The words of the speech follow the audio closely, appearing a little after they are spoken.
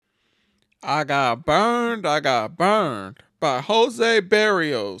I got burned by Jose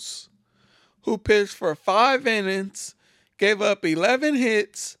Berrios, who pitched for 5 innings, gave up 11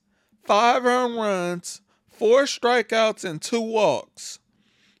 hits, 5 earned runs, 4 strikeouts, and 2 walks.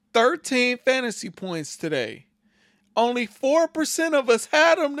 13 fantasy points today. Only 4% of us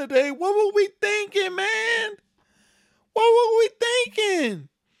had him today. What were we thinking, man? What were we thinking?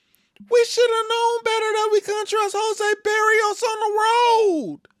 We should have known better that we couldn't trust Jose Berrios on the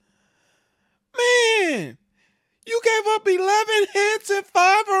road. Man, you gave up 11 hits and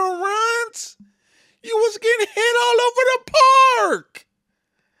 5 earned runs. You was getting hit all over the park.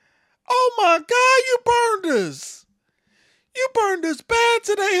 Oh my God, you burned us. You burned us bad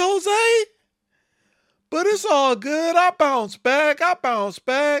today, Jose. But it's all good. I bounced back.